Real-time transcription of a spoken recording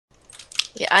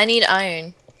Yeah, I need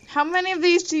iron. How many of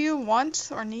these do you want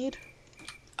or need?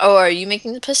 Oh, are you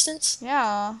making the pistons?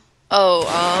 Yeah. Oh,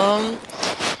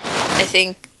 I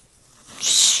think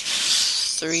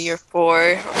 3 or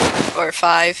 4 or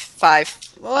 5. 5.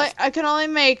 Well, I can only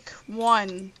make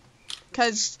one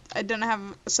because I didn't have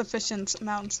sufficient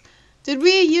amounts. Did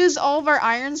we use all of our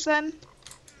irons then?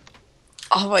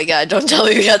 Oh my god, don't tell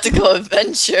me we have to go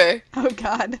adventure. Oh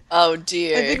god. Oh I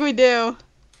dear. think we do.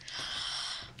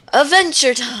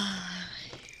 Adventure time.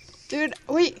 Dude,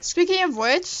 wait, speaking of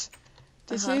which,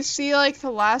 did you see like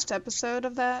the last episode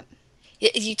of that?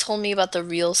 You told me about the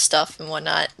real stuff and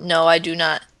whatnot. No, I do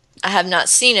not. I have not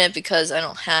seen it because I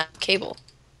don't have cable.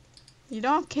 You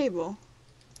don't have cable.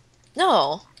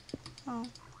 No. Oh.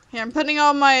 Here, I'm putting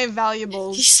all my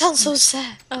valuables. You sound so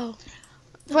sad. Oh.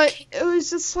 But it was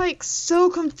just like so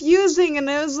confusing, and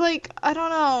it was like, I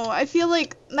don't know. I feel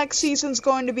like next season's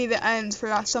going to be the end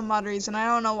for some odd reason. I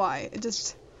don't know why. It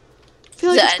just I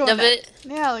feel like The it's end going of it?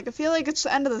 Yeah, like I feel like it's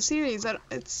the end of the series.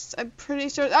 I'm pretty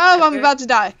sure. Oh, I'm about to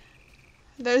die.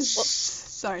 There's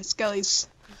sorry, skellies.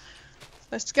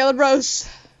 There's skelebros.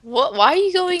 What? Why are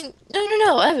you going?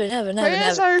 No, Evan.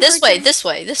 This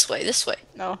way.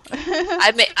 No.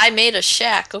 I made a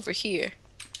shack over here.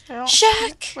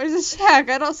 Shack. Where's the shack?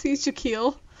 I don't see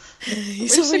Shaquille.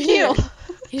 He's Where's over here. Shaquille?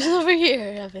 He's over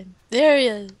here, Evan. There he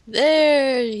is.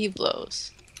 There he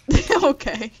blows.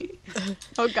 Okay.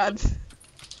 Oh god.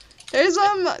 There's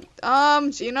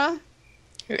Gina.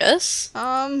 Yes.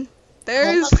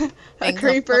 There's a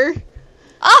creeper.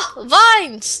 Ah,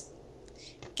 vines.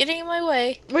 Getting in my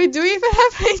way. Wait, do we even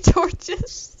have any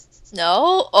torches?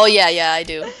 No. Oh yeah, I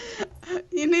do.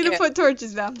 You need to put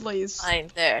torches down, please.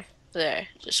 Fine. There.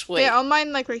 Just wait. Yeah, I'll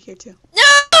mine like right here too.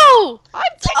 No! I'm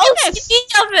taking this.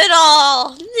 Of it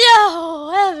all.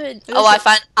 No, Evan. Oh, I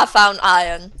found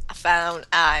iron. I found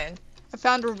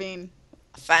a ravine.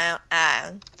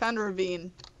 Found a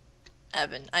ravine.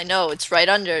 Evan, I know it's right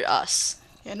under us.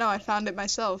 Yeah, no, I found it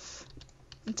myself.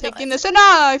 I'm taking this. And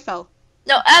I fell.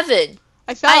 No, Evan.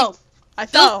 I fell. I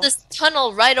fell. Built this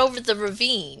tunnel right over the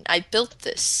ravine. I built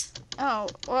this. Oh,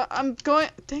 well, I'm going.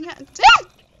 Dang it.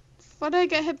 What did I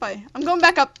get hit by? I'm going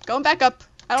back up. I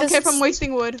don't care if I'm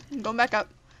wasting wood. I'm going back up.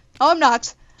 Oh, I'm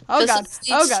not. Oh god.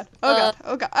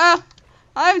 Oh god. Ah!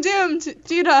 I'm doomed.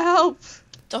 Gina, help.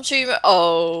 Don't you even...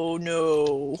 Oh,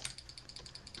 no.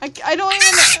 I don't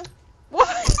even... What?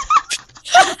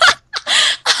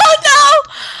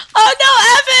 Oh, no,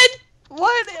 Evan!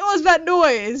 What was that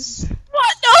noise?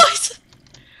 What noise?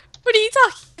 What are you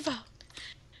talking about?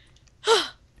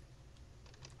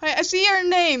 Wait, I see your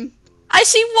name. I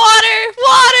see water!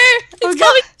 It's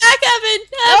coming back, Evan!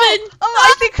 Oh,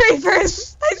 I see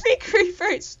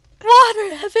creepers! Water,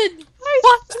 Evan!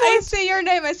 I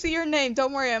see your name.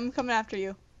 Don't worry, I'm coming after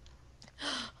you.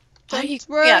 Don't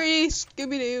worry,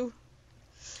 Scooby-Doo.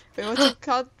 Wait, what's it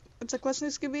called? It's like, what's new,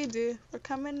 Scooby-Doo? We're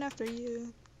coming after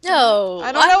you. No.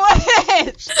 I don't know what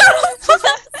it is.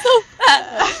 So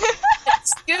bad.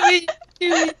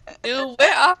 Scooby-Doo,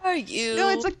 where are you? No,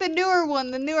 it's like the newer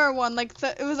one. Like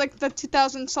it was like the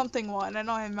 2000 something one. I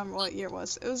don't even remember what year it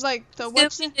was. It was like the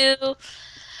Scooby-Doo.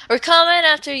 We're coming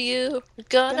after you. We're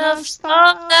gonna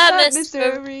solve that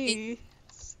mystery.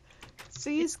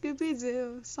 See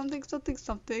Scooby-Doo. Something.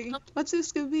 What's a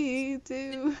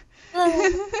Scooby-Doo?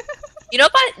 You know,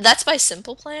 that's by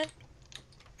Simple Plan?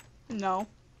 No.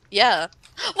 Yeah.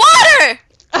 Water!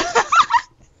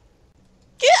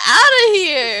 Get out of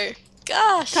here!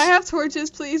 Gosh. Can I have torches,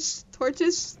 please?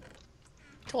 Torches.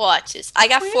 I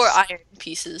got 4 iron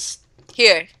pieces.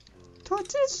 Here.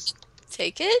 Torches.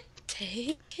 Take it.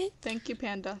 Thank you,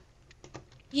 Panda.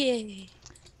 Yay.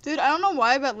 Dude, I don't know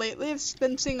why, but lately I've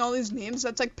been seeing all these memes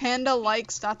that's like Panda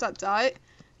likes ... And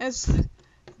it's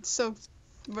so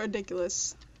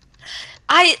ridiculous.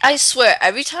 I swear,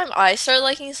 every time I start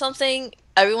liking something,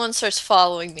 everyone starts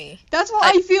following me. That's what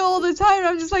I feel all the time.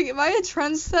 I'm just like, am I a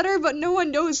trendsetter? But no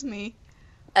one knows me.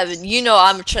 Evan, you know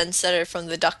I'm a trendsetter from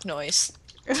the duck noise.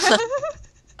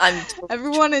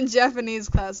 Everyone in Japanese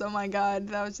class, oh my god,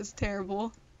 that was just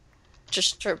terrible.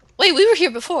 Wait, we were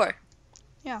here before.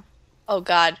 Yeah. Oh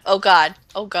god.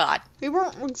 We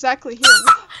weren't exactly here.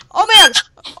 Oh man!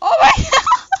 Oh my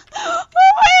god! Oh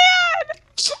my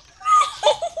god!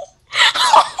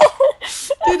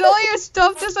 Did all your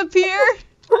stuff disappear?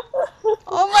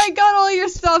 Oh my god, all your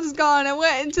stuff's gone. It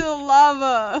went into the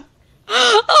lava.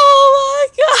 Oh my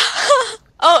god!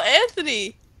 Oh,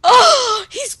 Anthony! Oh,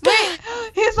 he's back!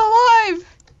 He's alive!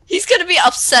 He's gonna be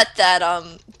upset that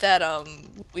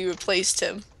we replaced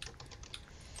him.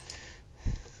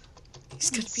 He's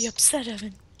gonna be upset,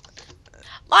 Evan.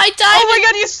 My diamond! Oh my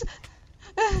god,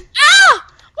 Ah!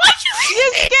 Why'd you... You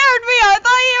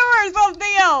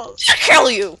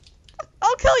kill you!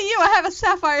 I'll kill you. I have a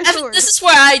sapphire Evan, sword. this is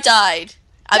where I died.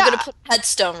 I'm Yeah. gonna put a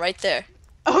headstone right there.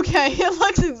 Okay, it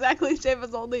looks exactly the same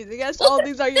as all these. I guess all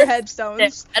these are your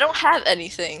headstones. I don't have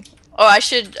anything. Oh, I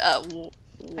should, I warp.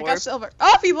 got silver.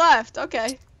 Oh, he left.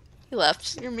 Okay. He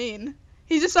left. You're mean.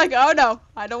 He's just like, oh no,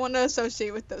 I don't want to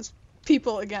associate with those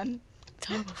people again.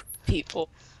 People.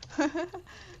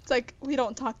 It's like, we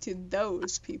don't talk to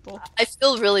those people. I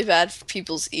feel really bad for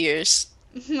people's ears.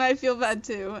 I feel bad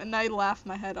too, and I laugh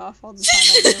my head off all the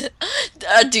time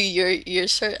at you. Do your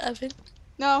ears hurt, Evan?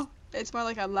 No, it's more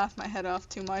like I laugh my head off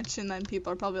too much, and then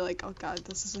people are probably like, oh god,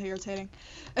 this is irritating.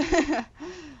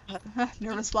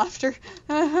 Nervous laughter.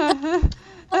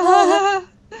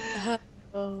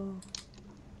 Oh.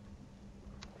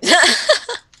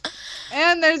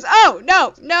 And there's, oh,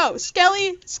 no,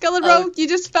 Skelebro, you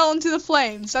just fell into the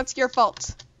flames. That's your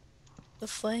fault. The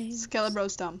flames.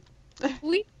 Skelebro's dumb.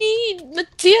 We need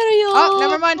material. Oh,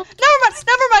 never mind. That's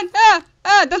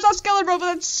not Skelebro, but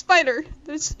that's Spider.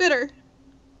 There's Spitter.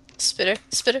 Spitter.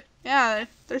 Yeah,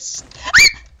 there's...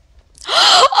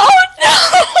 Oh no!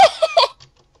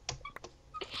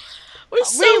 We're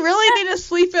so We really need to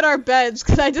sleep in our beds,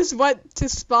 because I just went to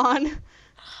spawn.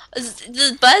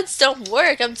 The beds don't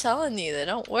work, I'm telling you, they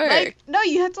don't work. Like, no,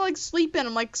 you have to, like, sleep in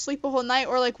them, like, sleep a whole night,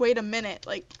 or, like, wait a minute.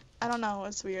 Like, I don't know,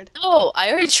 it's weird. Oh,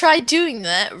 I already tried doing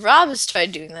that. Rob has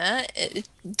tried doing that. It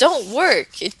don't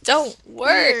work. It don't work.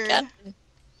 Weird.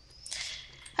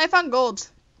 I found gold.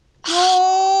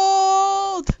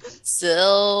 Gold!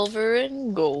 Silver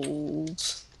and gold.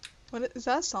 What is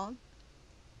that a song?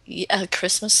 Yeah, a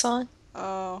Christmas song?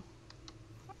 Oh.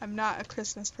 I'm not a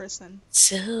Christmas person.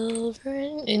 Silver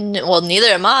and well, neither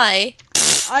am I.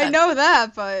 I know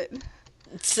that, but...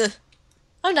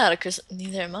 I'm not a Christmas...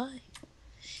 Neither am I.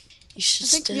 You should I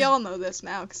think still... we all know this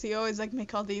now, because you always, like,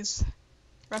 make all these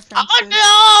references.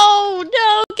 Oh,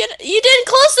 no! You didn't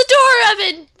close the door,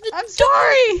 Evan! I'm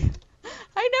sorry!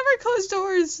 I never close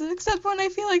doors, except when I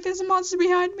feel like there's a monster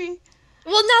behind me.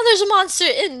 Well, now there's a monster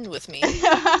in with me.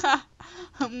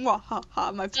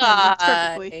 Mwahaha, my plan works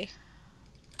perfectly.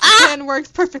 My plan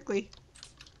works perfectly.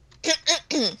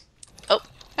 Oh.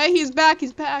 Hey, he's back,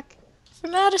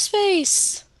 From outer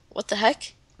space. What the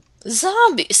heck?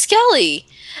 Zombie. Skelly.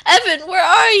 Evan, where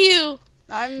are you?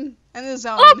 I'm in the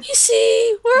zone. OPC,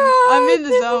 where are I'm in the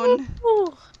you? zone.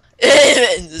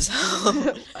 In the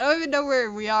zone. I don't even know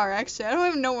where we are, actually. I don't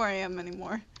even know where I am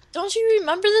anymore. Don't you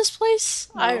remember this place?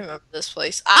 No. I remember this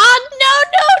place. Ah, no.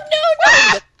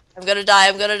 I'm gonna die.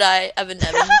 Evan.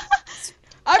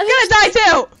 I'm gonna die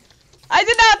too! I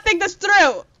did not think this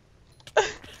through!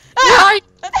 Why?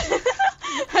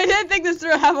 I didn't think this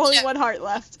through. I have only one heart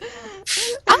left.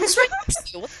 I was right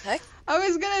next to you. What the heck? I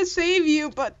was gonna save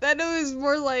you, but then it was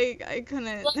more like I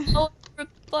couldn't. Hello,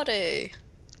 everybody.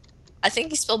 I think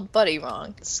he spelled buddy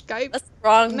wrong. Skype? That's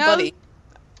wrong, No. buddy.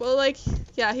 Well, like,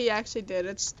 yeah, he actually did.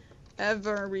 It's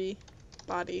everybody.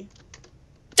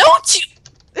 Don't you?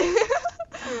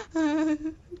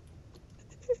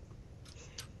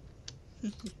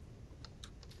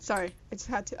 Sorry, I just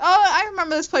had to. Oh, I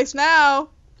remember this place now.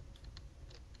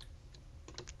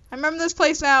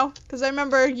 Because I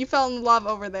remember you fell in the lava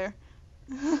over there.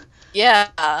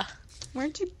 Yeah.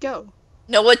 Where'd you go?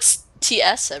 No, it's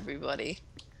TS, everybody.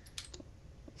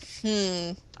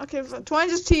 Okay, so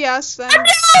 20 just TS then. No!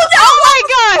 Oh my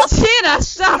god, Tina,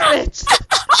 stop it!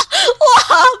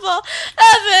 Lava!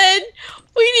 Evan!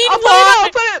 We need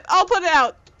water! I'll put it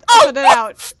out.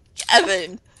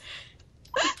 Evan.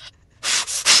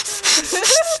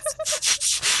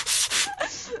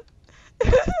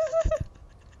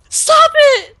 Stop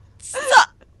it! Stop!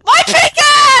 My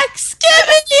pickaxe! Give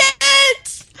me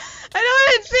it! I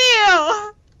don't even see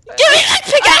you! Give me that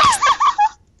pickaxe!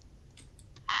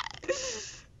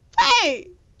 Hey!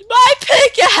 My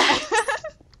pickaxe!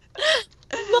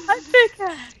 My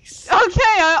pickaxe!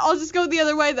 Okay, I'll just go the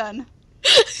other way then.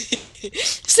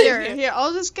 Same here. Here,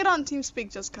 I'll just get on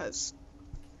TeamSpeak just cause.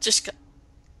 Just go.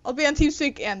 I'll be on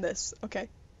TeamSpeak and this, okay?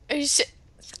 Are you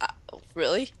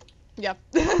really? Yep,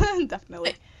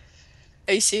 definitely.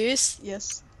 Are you serious?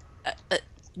 Yes.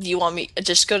 Do you want me to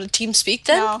just go to TeamSpeak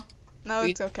then? No,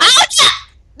 it's okay.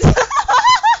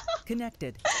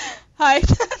 Connected. Hi.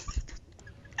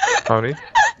 Howdy.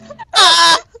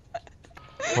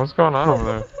 What's going on over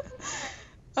there?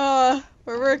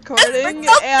 We're recording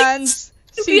and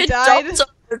she He died. jumped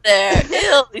over there.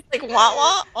 Ew. He's like, wah,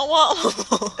 wah, wah, wah.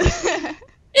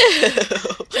 Ew.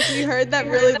 You heard that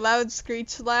really loud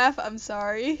screech laugh? I'm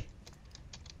sorry.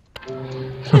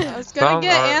 I was gonna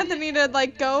get Anthony to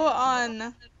like go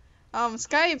on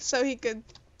Skype so he could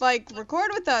like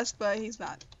record with us, but he's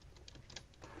not.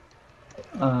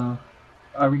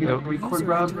 Are we gonna record,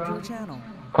 Rob? It Who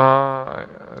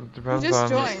depends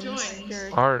just on joined?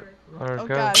 art. Oh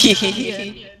Okay. god.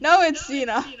 No, it's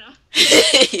Gina.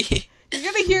 You're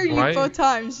gonna hear you Why? both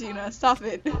times, Gina. Stop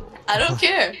it. I don't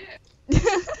care.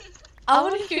 I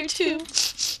want to hear too.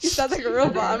 You sound like a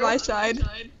robot on my side.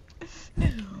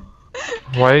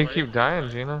 Why you keep dying,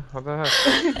 Gina? What the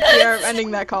heck? We are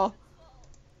ending that call.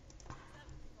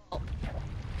 I'm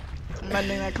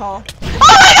ending that call. Oh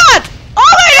my god!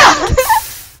 Oh my god!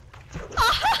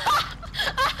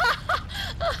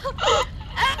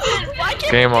 Evan, why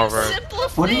can't Game we do over. simple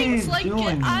What are things you like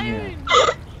doing get here? iron?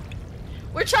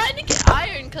 We're trying to get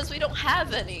iron because we don't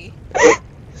have any.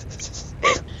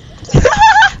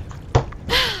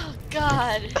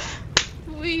 God,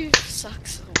 we suck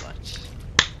so much.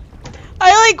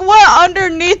 I like went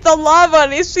underneath the lava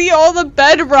and I see all the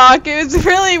bedrock. It was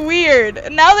really weird.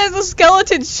 And now there's a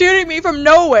skeleton shooting me from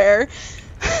nowhere.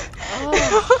 Oh.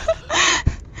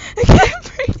 I can't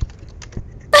breathe.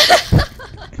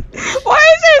 Why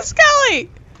is there a skelly?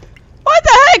 What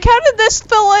the heck? How did this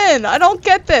fill in? I don't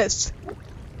get this.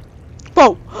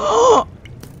 Whoa. Oh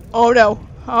no.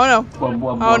 Oh no.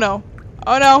 Oh no.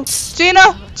 Oh no.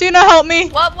 Gina, help me.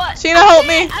 What? Gina, help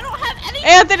me. I don't have any.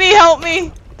 Anthony, help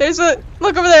me. There's a,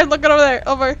 look over there, look over there,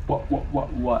 over.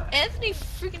 What? Anthony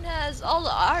freaking has all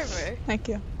the armor. Thank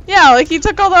you. Yeah, like he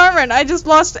took all the armor and I just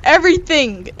lost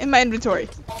everything in my inventory.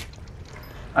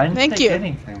 I didn't Thank take you.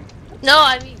 anything. No,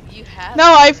 I mean you have.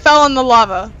 No, I fell in the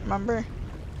lava, remember?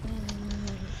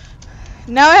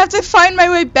 Now I have to find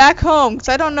my way back home because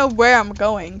I don't know where I'm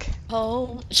going.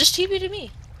 Oh, just TP to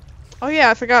me. Oh yeah,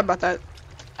 I forgot about that.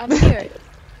 I'm here.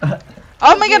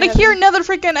 Oh my god, I hear another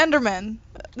freaking Enderman.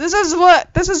 This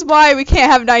is why we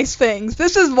can't have nice things.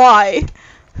 This is why.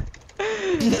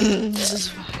 This is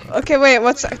why. Okay, wait,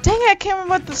 what's that? Dang it, I can't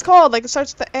remember what this called. Like it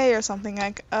starts with the A or something.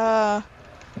 Like,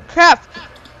 crap.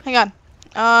 Hang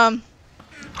on.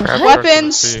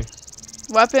 Weapons.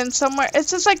 Weapons somewhere.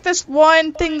 It's just like this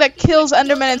one thing that kills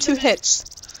Enderman in 2 hits.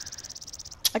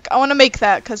 Like, I want to make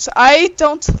that because I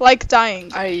don't like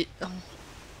dying. Are you?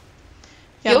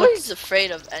 Yeah, You're look. always afraid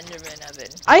of Enderman,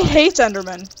 Evan. I hate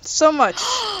Enderman so much.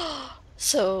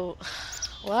 So,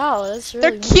 wow, that's really.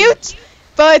 They're cute,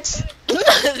 but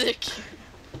They're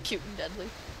cute and deadly.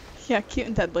 yeah, cute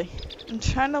and deadly. I'm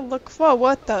trying to look. Whoa,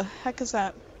 what the heck is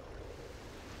that?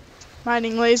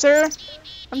 Mining laser.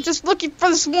 I'm just looking for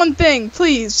this one thing.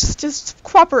 Please, just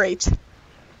cooperate.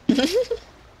 I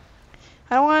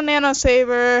don't want a nano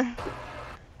saber.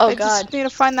 Oh I God. just need to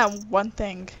find that one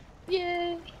thing.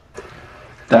 Yay.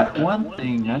 That one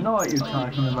thing, I know what you're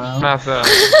talking about. Not the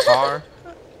car.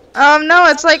 No,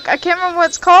 it's like, I can't remember what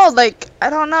it's called, like, I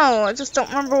don't know, I just don't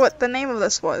remember what the name of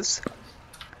this was.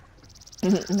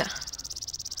 No.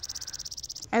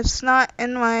 It's not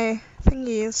in my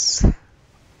thingies.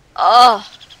 Oh.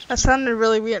 That sounded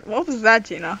really weird. What was that,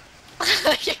 Gina?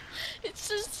 It's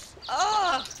just.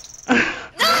 Oh.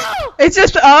 No. It's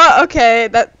just, okay,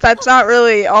 that's not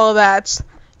really all of that,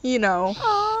 you know,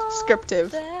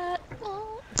 descriptive.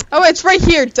 Oh, it's right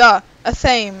here, duh, a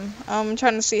theme. I'm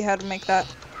trying to see how to make that.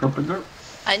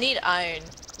 I need iron.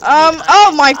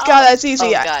 Oh my god, that's easy.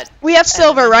 Oh God. We have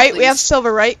silver, right? We please. have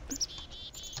silver, right?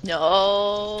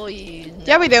 No.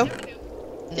 Yeah, we do.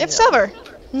 You have silver.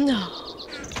 No.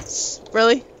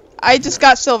 Really? I just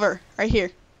got silver, right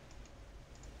here.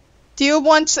 Do you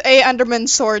want a Enderman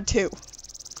sword too?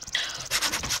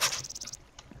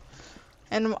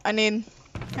 And I need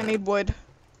wood.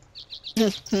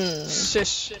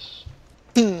 Shush.